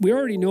we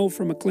already know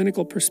from a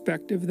clinical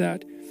perspective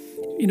that,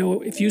 you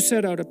know, if you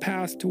set out a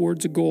path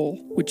towards a goal,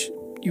 which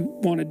you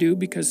want to do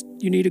because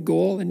you need a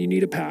goal and you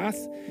need a path,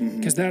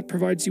 because that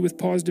provides you with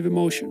positive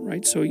emotion,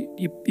 right? So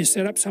you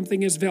set up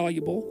something as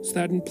valuable, so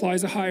that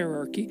implies a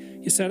hierarchy.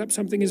 You set up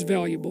something as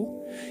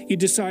valuable. You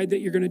decide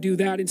that you're going to do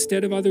that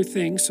instead of other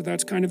things, so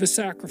that's kind of a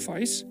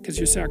sacrifice, because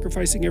you're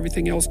sacrificing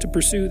everything else to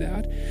pursue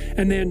that.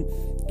 And then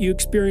you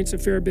experience a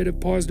fair bit of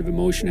positive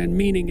emotion and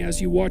meaning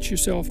as you watch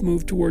yourself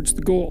move towards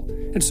the goal.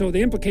 And so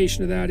the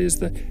implication of that is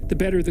that the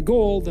better the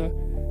goal,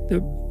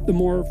 the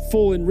more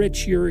full and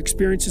rich your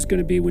experience is going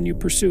to be when you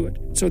pursue it.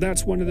 So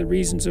that's one of the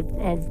reasons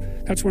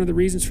that's one of the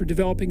reasons for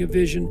developing a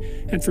vision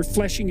and for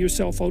fleshing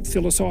yourself out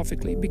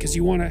philosophically, because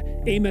you want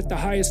to aim at the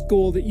highest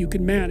goal that you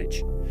can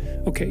manage.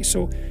 Okay,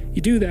 so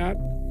you do that,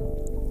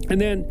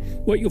 and then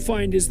what you'll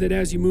find is that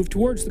as you move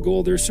towards the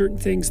goal, there are certain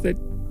things that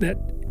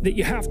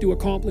you have to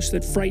accomplish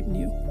that frighten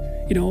you.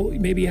 You know,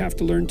 maybe you have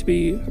to learn to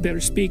be a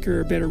better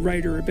speaker, a better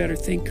writer, a better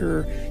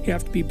thinker. You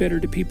have to be better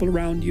to people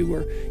around you,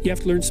 or you have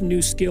to learn some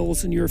new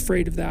skills and you're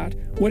afraid of that.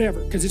 Whatever,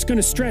 because it's going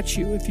to stretch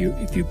you if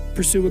you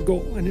pursue a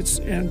goal,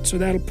 and so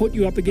that'll put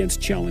you up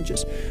against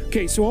challenges.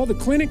 Okay, so all the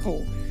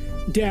clinical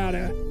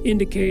data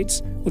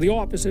indicates, well, the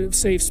opposite of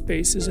safe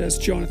spaces, as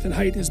Jonathan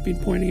Haidt has been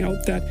pointing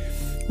out, that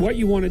what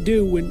you want to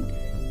do when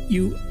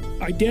you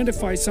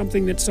identify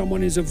something that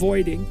someone is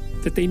avoiding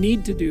that they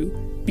need to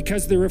do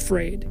because they're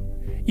afraid,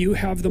 you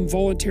have them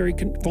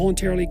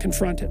voluntarily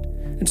confront it.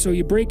 And so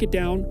you break it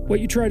down.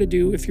 What you try to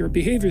do if you're a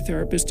behavior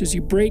therapist is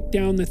you break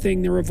down the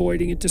thing they're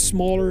avoiding into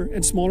smaller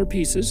and smaller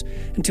pieces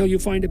until you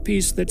find a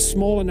piece that's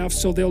small enough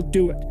so they'll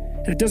do it.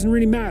 And it doesn't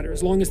really matter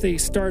as long as they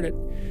start it.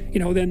 You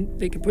know, then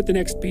they can put the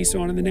next piece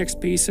on and the next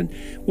piece. And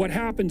what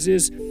happens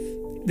is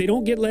they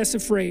don't get less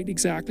afraid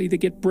exactly, they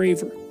get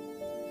braver.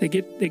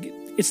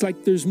 It's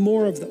like there's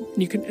more of them.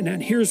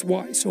 And here's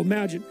why. So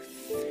imagine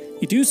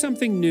you do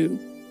something new,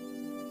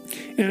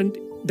 and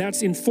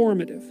that's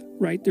informative,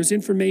 right? There's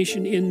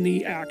information in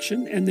the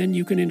action, and then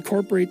you can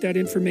incorporate that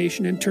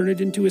information and turn it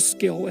into a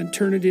skill and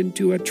turn it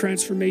into a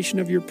transformation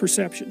of your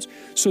perceptions.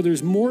 So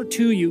there's more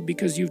to you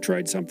because you've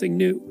tried something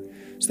new.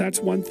 So that's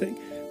one thing.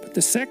 But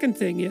the second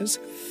thing is,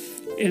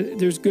 and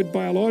there's good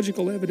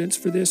biological evidence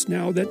for this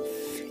now, that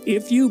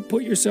if you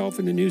put yourself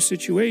in a new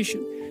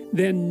situation,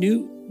 then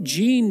new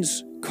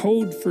genes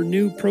code for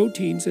new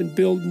proteins and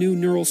build new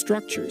neural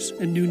structures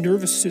and new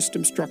nervous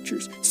system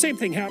structures. Same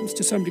thing happens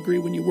to some degree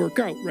when you work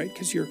out, right?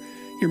 Because your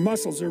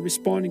muscles are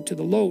responding to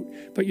the load,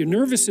 but your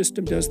nervous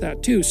system does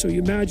that too. So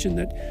you imagine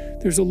that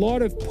there's a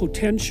lot of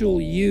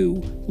potential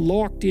you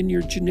locked in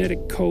your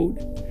genetic code.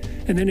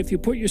 And then if you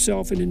put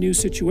yourself in a new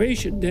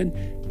situation,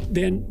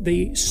 then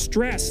the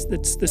stress,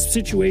 that's the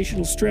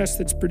situational stress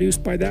that's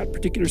produced by that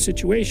particular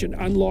situation,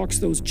 unlocks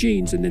those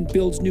genes and then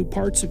builds new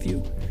parts of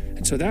you.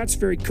 And so that's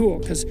very cool,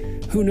 because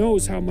who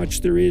knows how much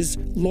there is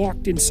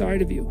locked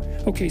inside of you.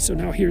 Okay, so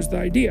now here's the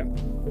idea.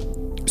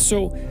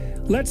 So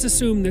let's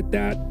assume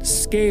that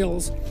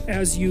scales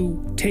as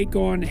you take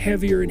on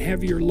heavier and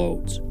heavier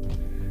loads.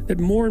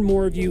 That more and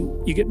more of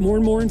you get more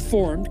and more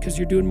informed because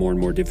you're doing more and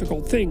more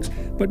difficult things,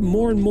 but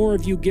more and more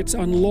of you gets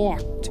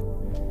unlocked.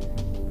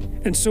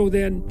 And so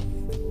then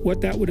what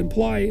that would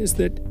imply is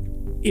that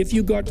if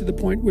you got to the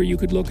point where you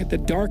could look at the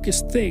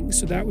darkest things,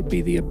 so that would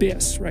be the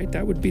abyss, right?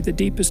 That would be the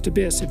deepest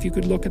abyss. If you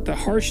could look at the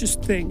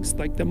harshest things,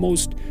 like the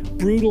most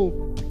brutal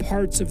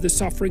parts of the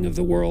suffering of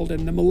the world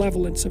and the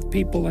malevolence of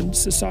people and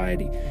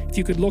society, if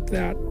you could look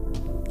at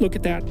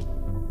that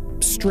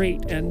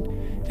straight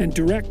and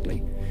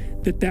directly,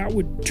 that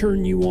would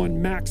turn you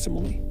on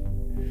maximally.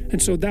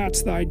 And so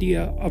that's the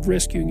idea of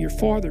rescuing your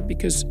father,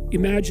 because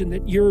imagine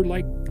that you're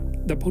like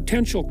the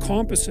potential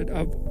composite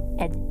of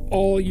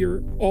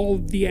all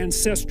the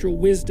ancestral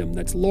wisdom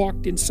that's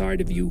locked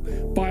inside of you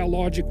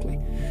biologically.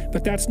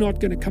 But that's not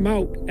going to come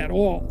out at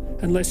all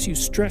unless you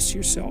stress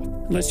yourself,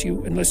 unless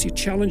you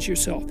challenge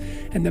yourself.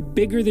 And the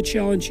bigger the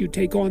challenge you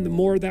take on, the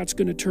more that's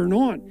going to turn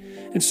on.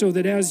 And so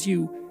that as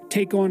you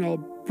take on a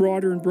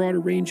broader and broader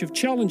range of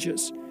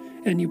challenges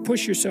and you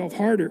push yourself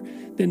harder,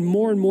 then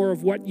more and more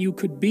of what you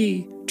could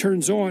be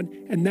turns on,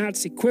 and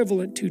that's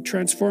equivalent to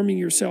transforming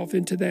yourself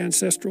into the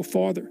ancestral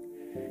father.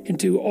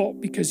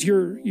 Because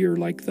you're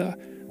like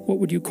what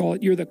would you call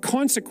it? You're the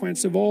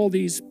consequence of all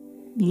these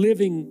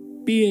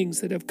living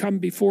beings that have come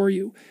before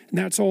you. And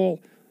that's all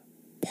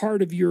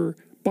part of your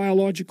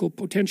biological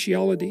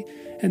potentiality.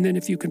 And then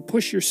if you can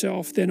push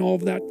yourself, then all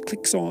of that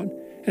clicks on,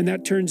 and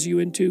that turns you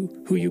into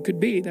who you could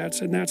be. That's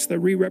the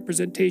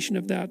re-representation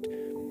of that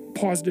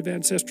positive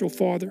ancestral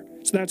father.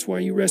 So that's why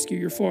you rescue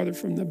your father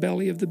from the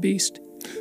belly of the beast.